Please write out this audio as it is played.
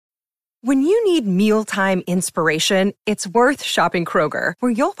When you need mealtime inspiration, it's worth shopping Kroger,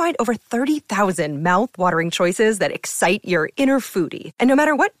 where you'll find over 30,000 mouth-watering choices that excite your inner foodie. And no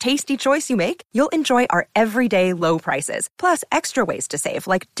matter what tasty choice you make, you'll enjoy our everyday low prices, plus extra ways to save,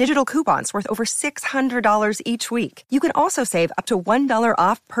 like digital coupons worth over $600 each week. You can also save up to $1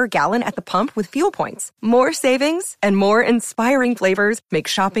 off per gallon at the pump with fuel points. More savings and more inspiring flavors make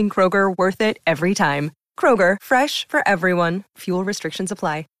shopping Kroger worth it every time. Kroger, fresh for everyone. Fuel restrictions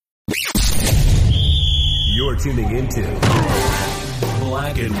apply. You're tuning into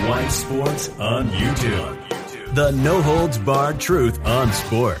Black and White Sports on YouTube. The no-holds-barred truth on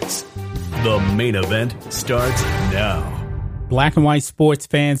sports. The main event starts now. Black and White Sports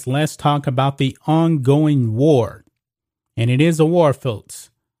fans, let's talk about the ongoing war. And it is a war,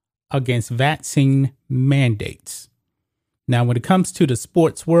 folks, against vaccine mandates. Now, when it comes to the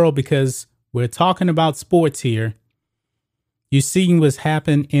sports world, because we're talking about sports here, you've seen what's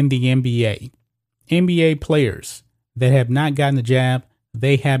happened in the NBA. NBA players that have not gotten the jab,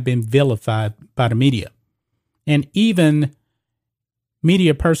 they have been vilified by the media. And even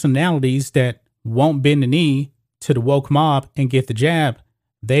media personalities that won't bend the knee to the woke mob and get the jab,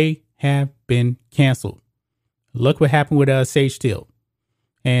 they have been canceled. Look what happened with Sage Steele.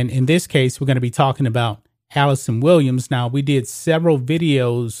 And in this case, we're going to be talking about Allison Williams. Now, we did several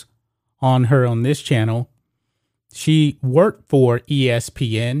videos on her on this channel. She worked for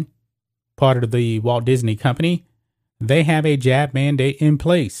ESPN, part of the Walt Disney Company. They have a jab mandate in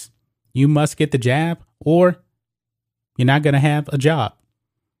place. You must get the jab or you're not going to have a job.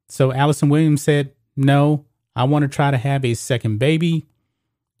 So Allison Williams said, no, I want to try to have a second baby,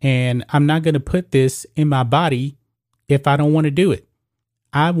 and I'm not going to put this in my body if I don't want to do it.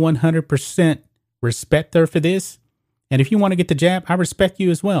 I 100% respect her for this. And if you want to get the jab, I respect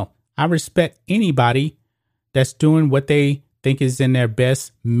you as well. I respect anybody that's doing what they think is in their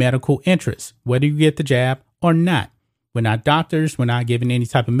best medical interest, whether you get the jab or not. We're not doctors. We're not giving any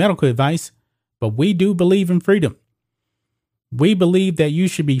type of medical advice, but we do believe in freedom. We believe that you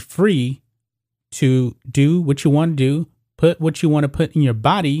should be free to do what you want to do, put what you want to put in your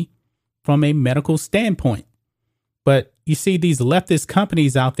body from a medical standpoint. But you see these leftist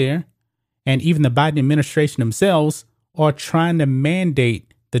companies out there, and even the Biden administration themselves are trying to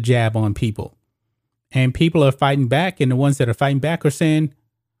mandate the jab on people. And people are fighting back, and the ones that are fighting back are saying,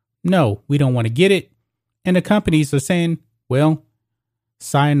 no, we don't want to get it. And the companies are saying, well,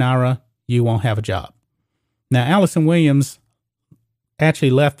 sayonara, you won't have a job. Now, Allison Williams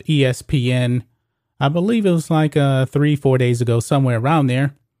actually left ESPN, I believe it was like 3-4 days ago, somewhere around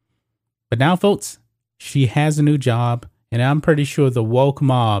there. But now, folks, she has a new job, and I'm pretty sure the woke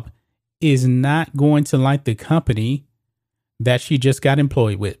mob is not going to like the company that she just got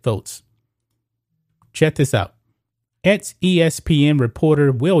employed with, folks. Check this out. Ex-ESPN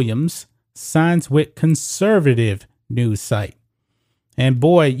reporter Williams signs with conservative news site. And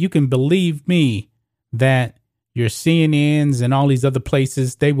boy, you can believe me that your CNNs and all these other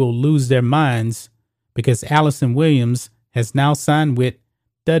places, they will lose their minds because Allison Williams has now signed with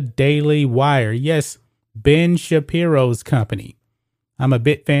the Daily Wire. Yes, Ben Shapiro's company. I'm a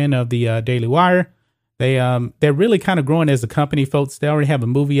big fan of the Daily Wire. They're really kind of growing as a company, folks. They already have a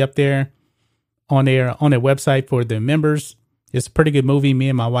movie up there on their website for their members. It's a pretty good movie. Me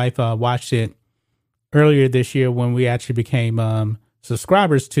and my wife watched it earlier this year when we actually became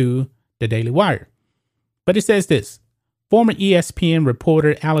subscribers to the Daily Wire. But it says this: former ESPN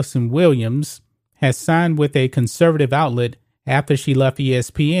reporter Allison Williams has signed with a conservative outlet after she left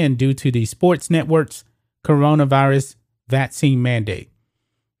ESPN due to the sports network's coronavirus vaccine mandate.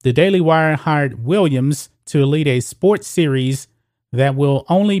 The Daily Wire hired Williams to lead a sports series that will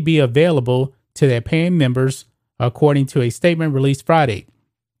only be available to their paying members, according to a statement released Friday.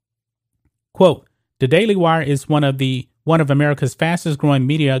 Quote, the Daily Wire is one of America's fastest growing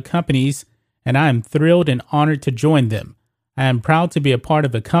media companies, and I am thrilled and honored to join them. I am proud to be a part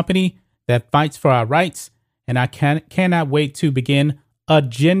of a company that fights for our rights, and I cannot wait to begin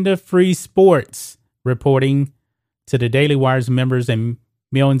agenda-free sports, reporting to the Daily Wire's members and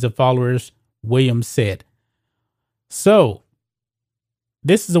millions of followers, Williams said. So,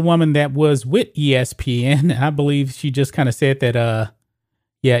 this is a woman that was with ESPN. I believe she just kind of said that,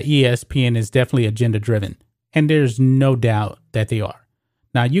 ESPN is definitely agenda driven. And there's no doubt that they are.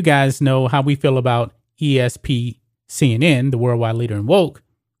 Now, you guys know how we feel about CNN, the worldwide leader in woke.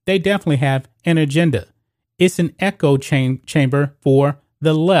 They definitely have an agenda. It's an echo chamber for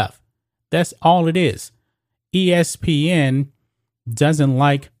the left. That's all it is. ESPN doesn't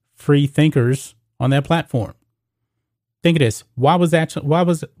like free thinkers on their platform. Think of this. Why was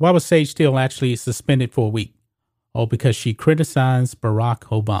Sage Steele actually suspended for a week? Oh, because she criticized Barack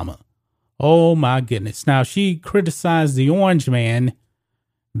Obama. Oh my goodness. Now, she criticized the Orange Man.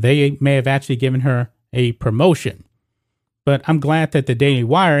 They may have actually given her a promotion. But I'm glad that the Daily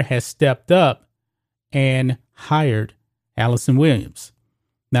Wire has stepped up and hired Allison Williams.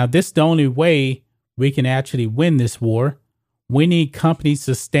 Now, this is the only way we can actually win this war. We need companies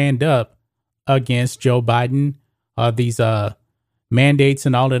to stand up against Joe Biden, these mandates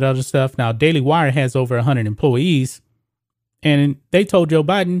and all that other stuff. Now, Daily Wire has over 100 employees, and they told Joe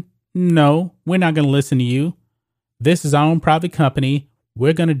Biden, no, we're not going to listen to you. This is our own private company.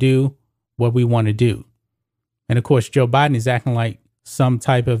 We're going to do what we want to do. And of course, Joe Biden is acting like some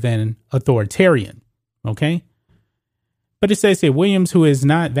type of an authoritarian. Okay. But it says here, Williams, who is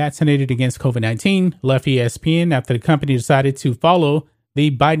not vaccinated against COVID-19, left ESPN after the company decided to follow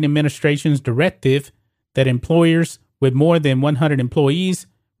the Biden administration's directive that employers with more than 100 employees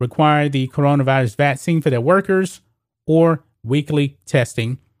require the coronavirus vaccine for their workers or weekly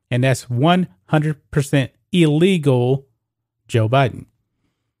testing. And that's 100% illegal, Joe Biden.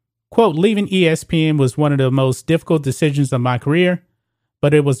 Quote, leaving ESPN was one of the most difficult decisions of my career,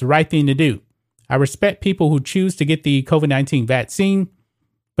 but it was the right thing to do. I respect people who choose to get the COVID-19 vaccine,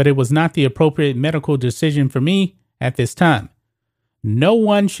 but it was not the appropriate medical decision for me at this time. No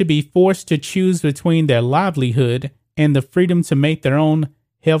one should be forced to choose between their livelihood and the freedom to make their own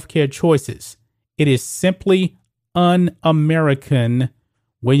healthcare choices. It is simply un-American,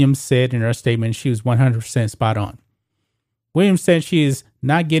 Williams said in her statement. She was 100% spot on. Williams said she is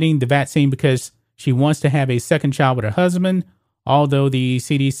not getting the vaccine because she wants to have a second child with her husband, although the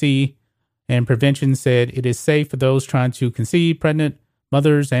CDC and prevention said it is safe for those trying to conceive, pregnant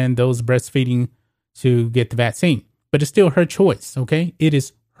mothers, and those breastfeeding to get the vaccine. But it's still her choice, okay? It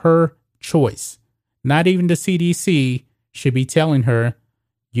is her choice. Not even the CDC should be telling her,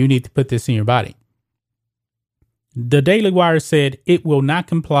 you need to put this in your body. The Daily Wire said it will not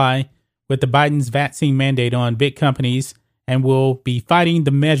comply with the Biden's vaccine mandate on big companies and will be fighting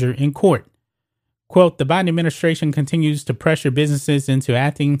the measure in court. Quote, the Biden administration continues to pressure businesses into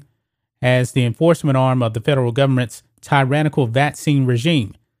acting as the enforcement arm of the federal government's tyrannical vaccine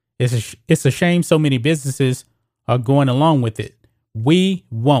regime. It's a shame so many businesses are going along with it. We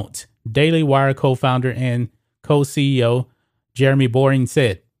won't, Daily Wire co-founder and co-CEO Jeremy Boring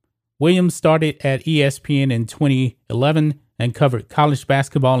said. Williams started at ESPN in 2011 and covered college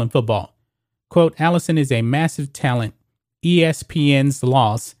basketball and football. Quote, Allison is a massive talent. ESPN's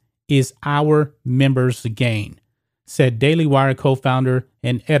loss is our members' gain, said Daily Wire co-founder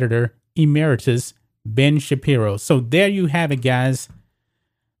and editor emeritus Ben Shapiro. So there you have it, guys.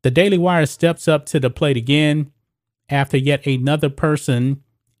 The Daily Wire steps up to the plate again after yet another person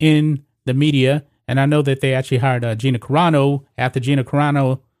in the media. And I know that they actually hired Gina Carano after Gina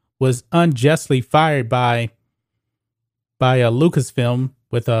Carano was unjustly fired by Lucasfilm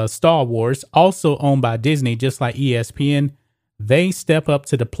with Star Wars, also owned by Disney, just like ESPN. They step up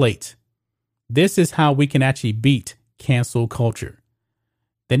to the plate. This is how we can actually beat cancel culture.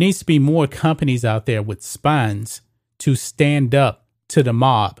 There needs to be more companies out there with spines to stand up to the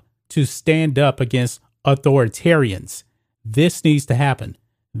mob, to stand up against authoritarians. This needs to happen.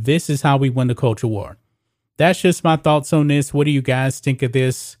 This is how we win the culture war. That's just my thoughts on this. What do you guys think of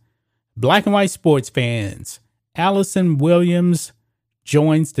this? Black and white sports fans, Allison Williams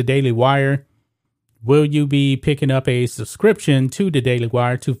joins the Daily Wire. Will you be picking up a subscription to the Daily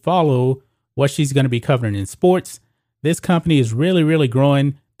Wire to follow what she's going to be covering in sports? This company is really, really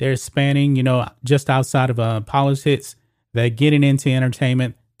growing. They're spanning, just outside of politics. They're getting into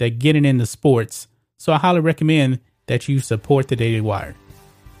entertainment. They're getting into sports. So I highly recommend that you support the Daily Wire.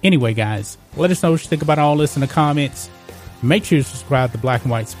 Anyway, guys, let us know what you think about all this in the comments. Make sure you subscribe to Black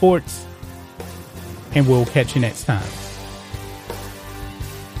and White Sports, and we'll catch you next time.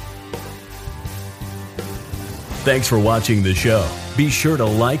 Thanks for watching the show. Be sure to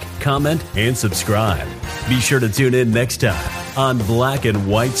like, comment, and subscribe. Be sure to tune in next time on Black and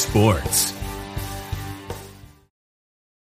White Sports.